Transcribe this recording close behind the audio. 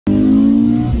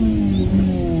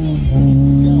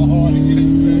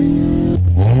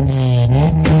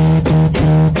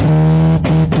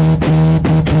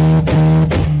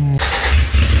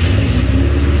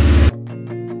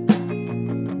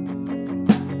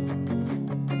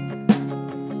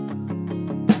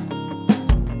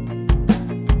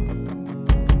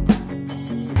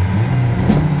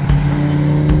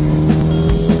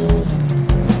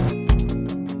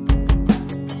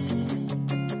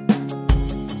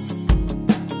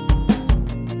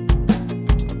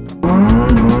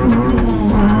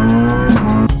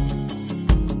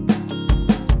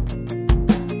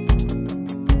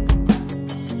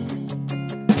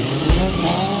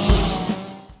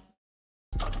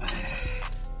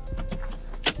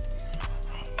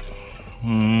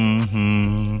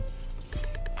Okay.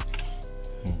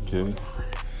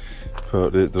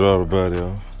 Pop that throttle body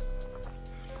off.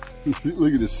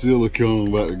 Look at the silicone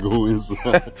about to go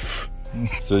inside.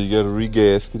 So you gotta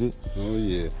re-gasket it. Oh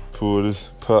yeah. Pull this,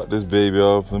 pop this baby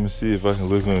off. Let me see if I can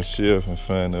look on the shelf and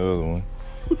find the other one.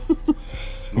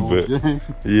 But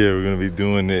yeah, we're gonna be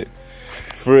doing that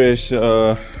fresh,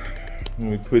 we're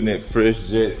gonna be putting that fresh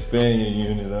Jackspania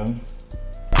unit on.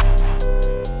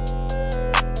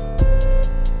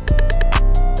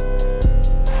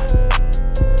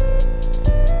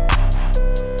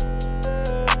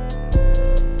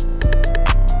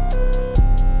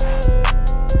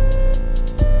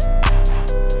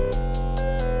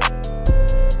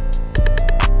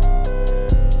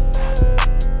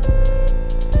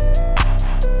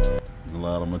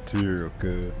 Material,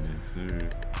 cuz. Yes, sir.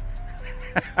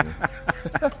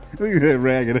 Look at that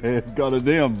ragged ass. Got a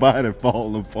damn body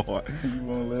falling apart. You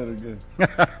won't let her go.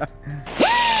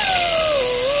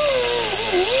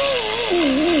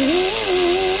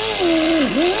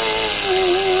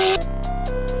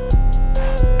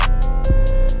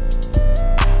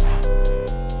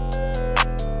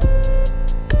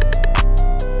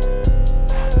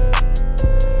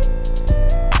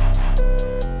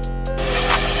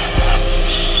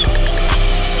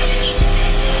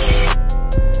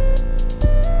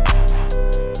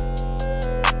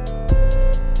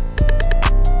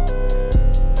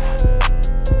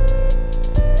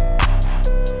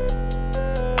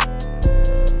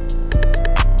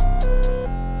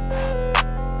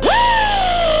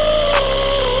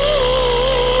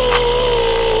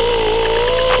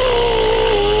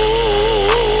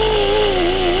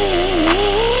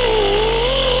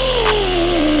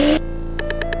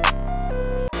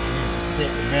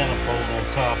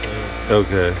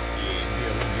 Okay. Yeah,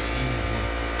 a little bit easy.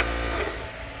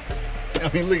 I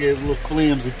mean, look at that little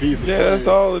flimsy piece of Yeah, that's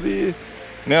all it is.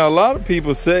 Now, a lot of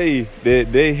people say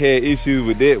that they had issues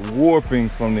with that warping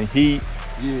from the heat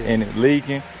and it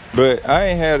leaking, but I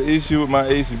ain't had an issue with my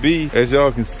HB. As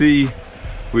y'all can see,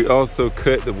 we also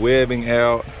cut the webbing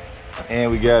out and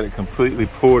we got it completely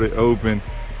ported open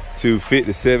to fit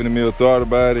the 70mm throttle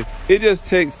body. It just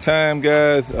takes time,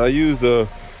 guys. I used a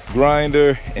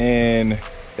grinder and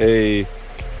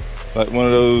like one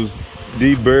of those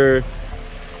deburr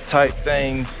type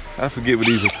things. I forget what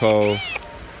these are called,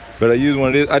 but I used one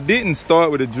of these. I didn't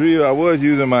start with a drill. I was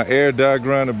using my air die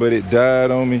grinder, but it died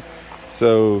on me,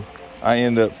 so I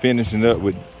ended up finishing up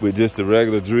with just a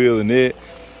regular drill and it.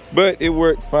 But it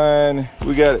worked fine.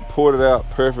 We got it ported out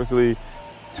perfectly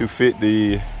to fit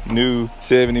the new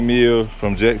 70mm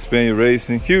from Jackspania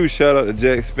Racing. Huge shout out to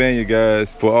Jackspania,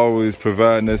 guys, for always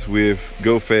providing us with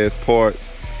go fast parts.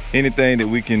 Anything that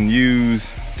we can use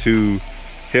to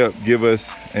help give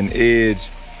us an edge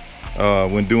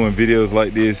when doing videos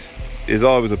like this is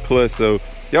always a plus. So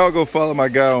y'all go follow my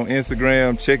guy on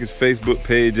Instagram, check his Facebook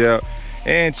page out,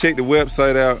 and check the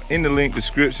website out in the link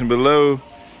description below.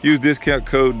 Use discount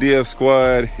code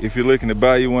DFSQUAD if you're looking to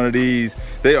buy you one of these.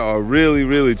 They are really,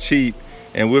 really cheap.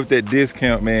 And with that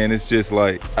discount, man, it's just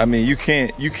like, I mean, you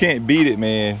can't beat it,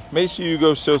 man. Make sure you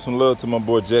go show some love to my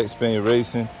boy Jackspania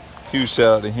Racing. Huge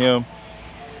shout out to him.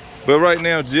 But right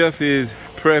now, Jeff is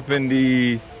prepping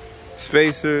the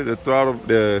spacer, the throttle,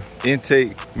 the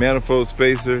intake manifold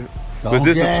spacer. Is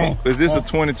this a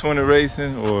 2020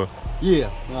 Racing or? Yeah.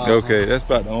 Okay, that's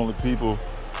about the only people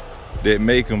that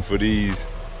make them for these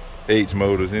H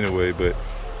motors anyway. But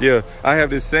yeah, I have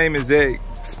the same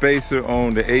exact spacer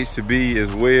on the H2B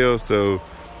as well. So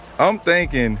I'm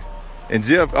thinking, and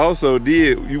Jeff also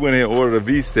did, you went ahead and ordered a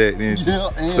V-stack, didn't you? Yeah,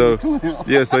 and so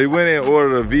yeah, so he went ahead and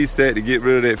ordered a V-stack to get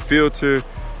rid of that filter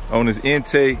on his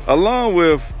intake, along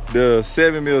with the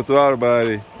 7mm throttle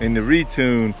body and the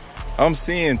retune. I'm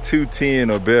seeing 210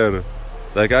 or better.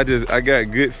 Like I got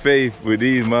good faith with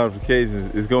these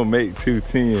modifications. It's gonna make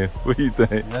 210. What do you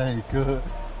think? That ain't good.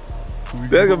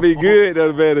 That's gonna be good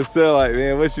though, man, to sell. Like,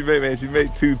 man, what she make, man? She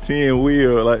make 210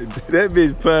 wheel. Like, that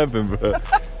bitch pumping, bro.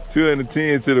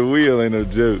 210 to the wheel ain't no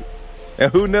joke.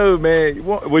 And who knows, man,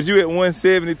 was you at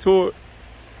 170 torque?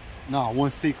 No,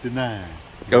 169.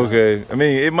 Okay, I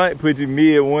mean, it might put you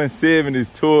mid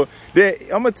 170s torque.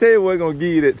 I'm gonna tell you what's gonna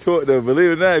give you that torque though.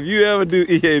 Believe it or not, if you ever do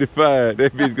E85,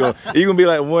 that bitch you're gonna be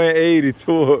like 180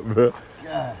 torque, bro.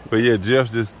 God. But yeah,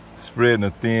 Jeff's just spreading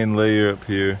a thin layer up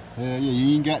here. Yeah,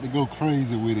 you ain't got to go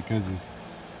crazy with it because it's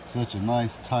such a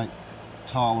nice tight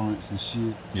tolerance and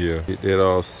shit. Yeah, get that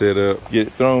all set up, get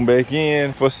it thrown back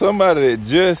in. For somebody that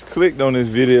just clicked on this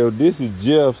video, this is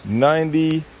Jeff's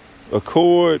 90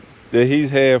 Accord that he's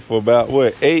had for about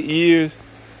what, 8 years?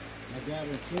 I got it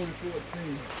in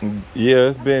 2014.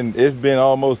 Yeah, it's been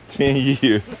almost 10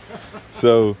 years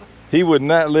So he would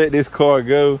not let this car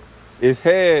go. It's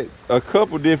had a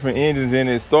couple different engines in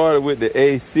it. It started with the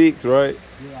A6, right?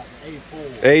 Yeah, the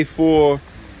A4. A4.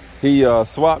 He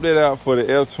swapped it out for the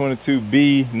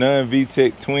F22B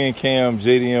non-VTEC twin cam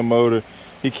JDM motor.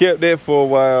 He kept that for a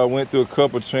while, went through a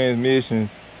couple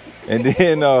transmissions, and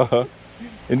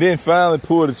then finally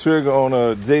pulled the trigger on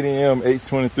a JDM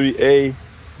H23A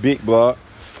big block.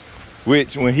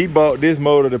 Which, when he bought this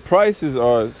motor, the prices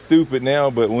are stupid now,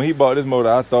 but when he bought this motor,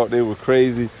 I thought they were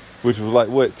crazy, which was like,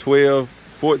 what,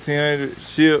 1,400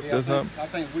 shipped or something? I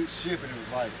think with shipping, it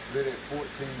was like right at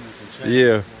 14 and some change.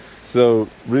 Yeah, so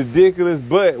ridiculous,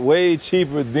 but way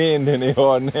cheaper then than they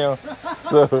are now.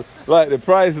 So, like, the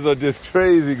prices are just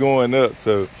crazy going up,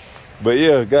 so. But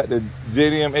yeah, got the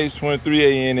JDM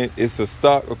H23A in it. It's a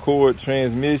stock Accord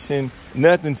transmission.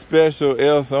 Nothing special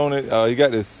else on it. You got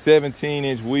the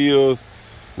 17-inch wheels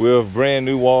with brand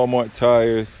new Walmart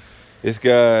tires. It's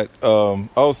got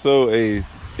also is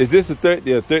this a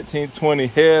 1320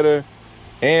 header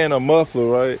and a muffler,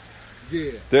 right?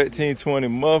 Yeah. 1320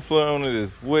 muffler on it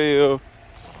as well.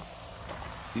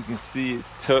 You can see it's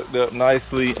tucked up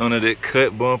nicely under that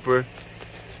cut bumper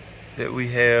that we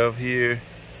have here.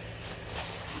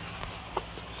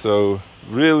 So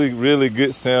really, really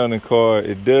good sounding car.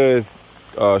 It does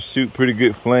shoot pretty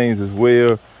good flames as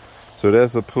well. So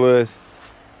that's a plus.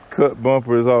 Cut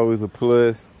bumper is always a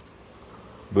plus.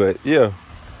 But yeah,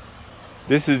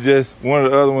 this is just one of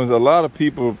the other ones. A lot of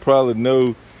people probably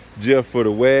know Jeff for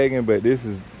the wagon, but this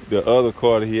is the other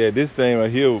car that he had. This thing right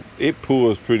here, it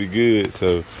pulls pretty good.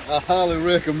 So I highly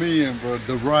recommend, bro,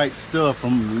 the right stuff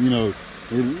from, you know,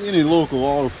 any local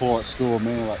auto parts store,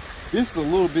 man. Like, this is a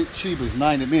little bit cheaper. It's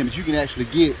 90 minutes. You can actually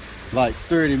get like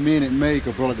 30-minute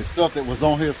maker, bro. Like the stuff that was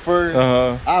on here first,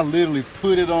 I literally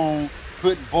put it on,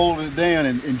 bolted it down,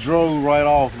 and drove right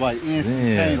off like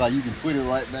instantaneous. Like, you can put it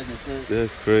right back and say.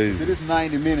 That's crazy. So this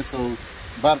 90 minutes, so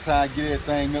by the time I get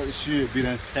everything up, it should be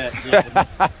done tapped.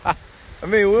 I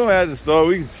mean, we don't have to start.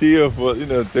 We can chill for, you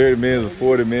know, 30 minutes or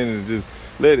 40 minutes and just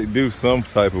let it do some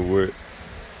type of work.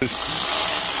 It's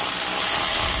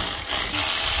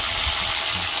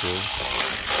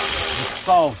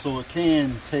soft, so it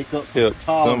can take up some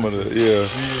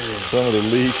tolerances. Some of the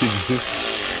leakages.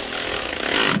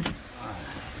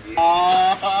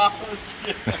 Oh,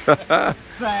 shit.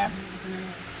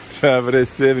 Time for that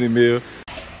 70 mil.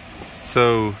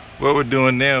 So what we're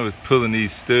doing now is pulling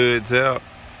these studs out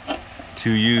to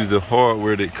use the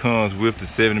hardware that comes with the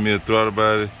 70 mil throttle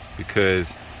body,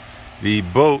 because the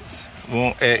bolts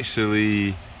won't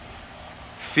actually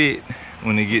fit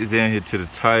when it gets down here to the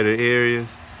tighter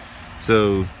areas.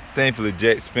 So thankfully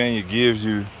Jackspania gives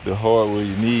you the hardware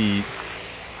you need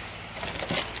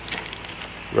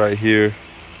right here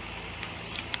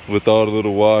with all the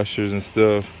little washers and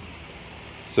stuff,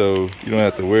 so you don't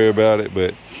have to worry about it.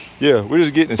 But yeah, we're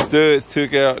just getting the studs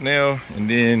took out now, and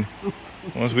then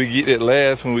once we get that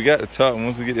last one, we got the top one,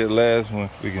 once we get that last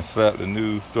one, we can slap the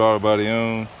new throttle body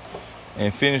on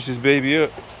and finish this baby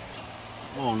up.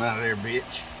 Come on out of there,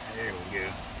 bitch. There we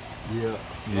go.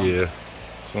 Yeah. Yeah.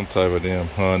 Some type of damn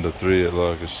Honda thread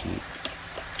locker shit.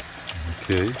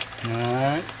 Okay.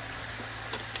 Alright.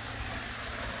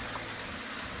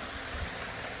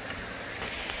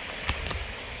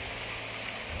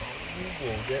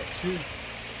 That too.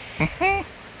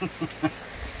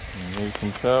 Make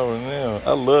some power now.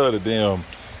 I love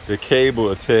the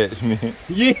cable attachment.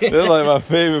 Yeah. That's like my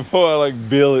favorite part. I like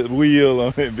billet wheel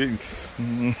on it. Big.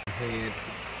 Head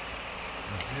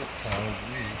zip tie with.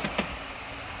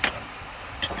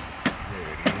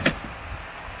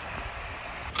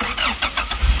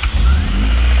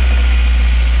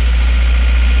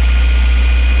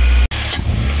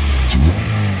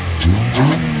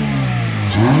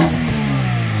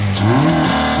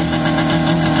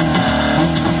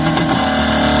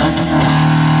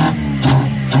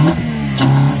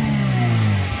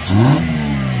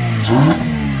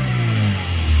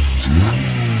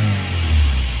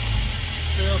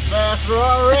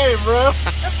 There it is. Bro.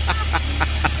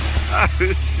 Oh,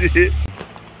 shit.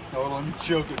 Hold on, you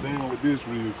choke it down with this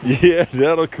real quick. Yeah,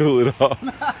 that'll cool it off.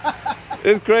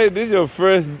 It's crazy. This is your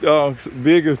first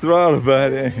bigger throttle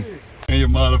body. And your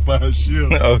modified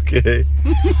shield. Okay.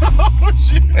 Oh,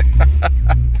 shit.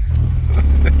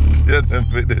 Just done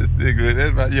put that cigarette.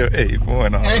 That's about your 8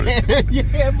 point already.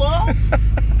 Yeah, boy.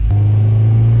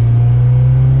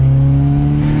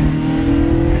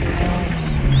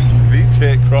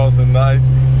 VTEC crossing nice.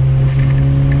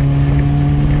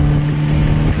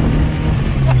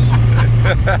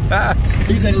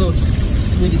 He's had a little,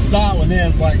 when you start one there,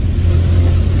 it's like,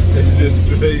 it's just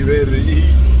straight ready to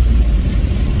eat.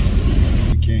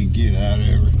 You can't get out of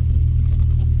it.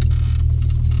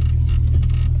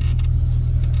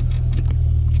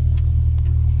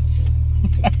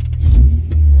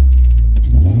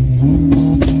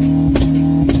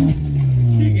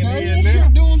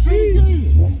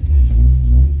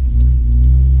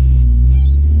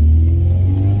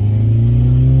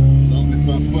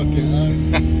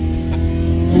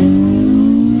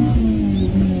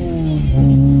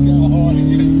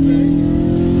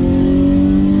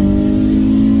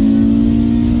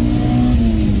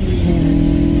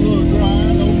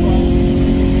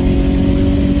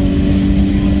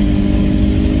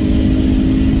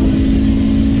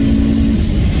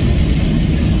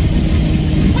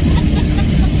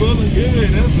 good,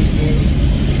 that's for sure.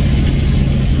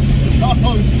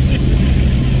 Oh shit.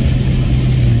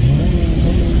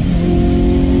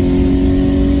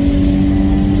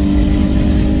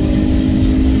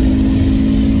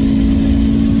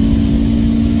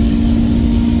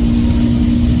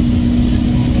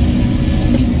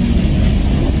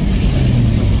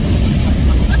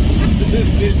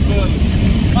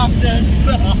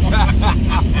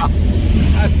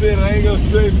 I said I ain't gonna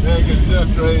say that because you're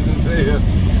crazy as hell.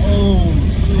 Oh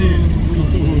shit.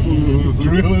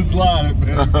 Drill and slide it,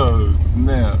 man. Oh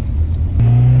snap.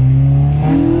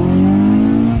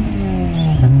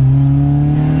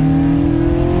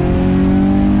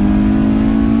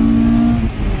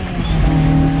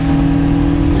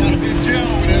 Gotta be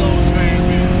gentle with that old train,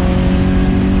 man.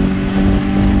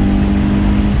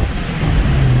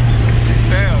 She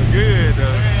sounds good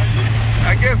though.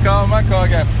 I guess cause my car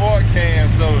got 4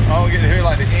 cams, so I don't get to hear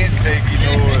like the intake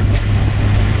noise.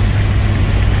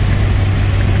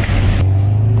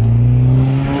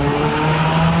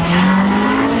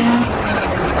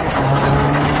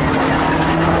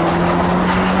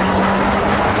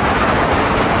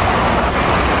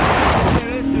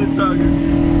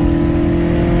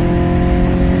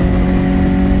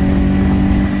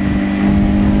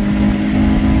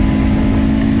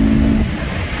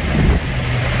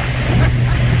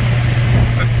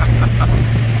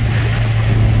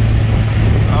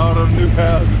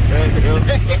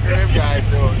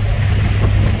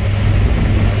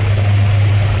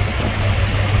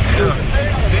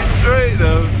 She's straight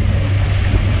though.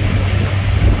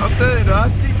 I'm telling you though, I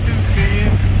see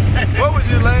 210. What was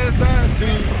your last time?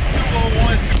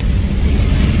 201.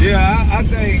 Yeah, I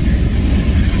think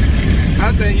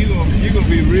you're gonna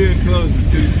be real close to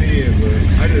 210, but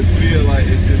I just feel like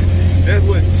it's just that's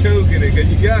what's choking it, cause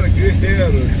you got a good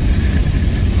header.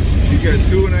 You got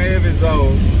 2.5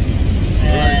 exhausts.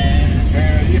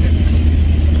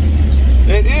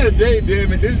 At the end of the day,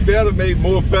 damn it, this better make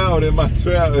more power than my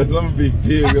trap. I'm gonna be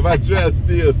pissed. If my trap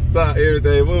still stop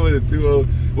everything, what was it, 2.0?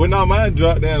 Well, no, mine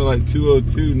dropped down to like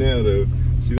 2.02 now though.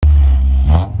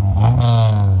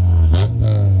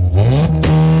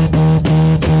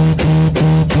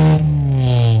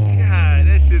 God,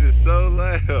 that shit is so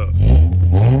loud.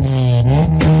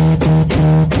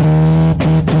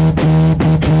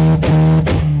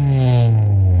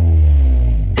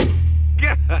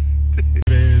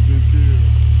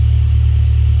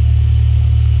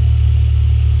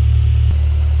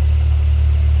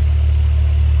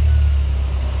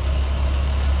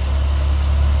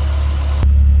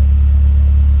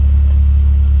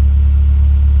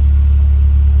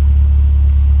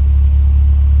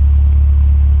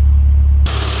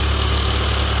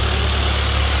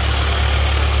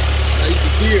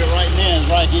 Here right now,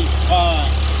 right here,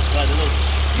 like a little.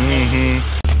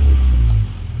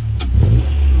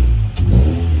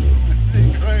 See,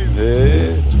 crazy.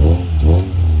 Yeah.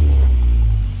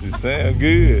 She sound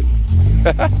good.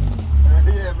 Yeah,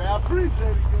 man, I appreciate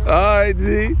it. Girl. All right, G.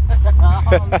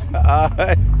 All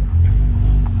right.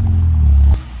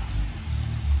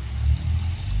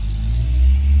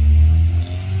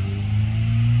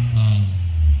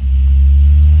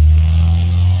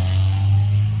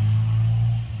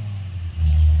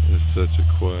 Such a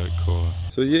quiet car.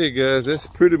 So yeah guys, that's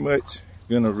pretty much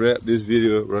gonna wrap this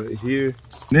video up right here.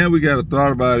 Now we got a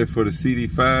throttle body for the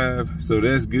CD5, so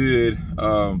that's good.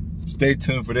 Stay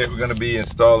tuned for that. We're gonna be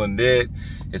installing that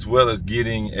as well as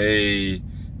getting a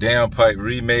downpipe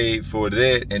remade for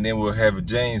that, and then we'll have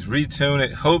James retune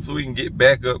it. Hopefully we can get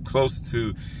back up closer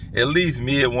to at least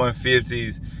mid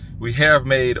 150s. We have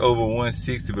made over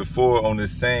 160 before on the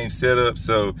same setup,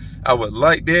 so I would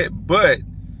like that. But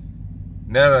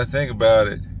now that I think about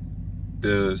it,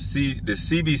 the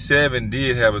CB7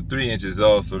 did have a 3-inch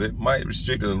exhaust, so that might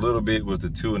restrict it a little bit with the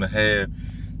 2.5.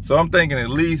 So I'm thinking at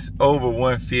least over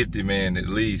 150, man, at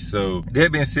least. So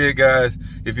that being said, guys,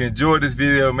 if you enjoyed this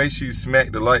video, make sure you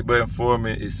smack the like button for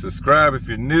me and subscribe if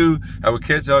you're new. I will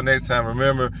catch y'all next time.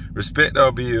 Remember, respect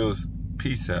our bills.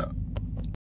 Peace out.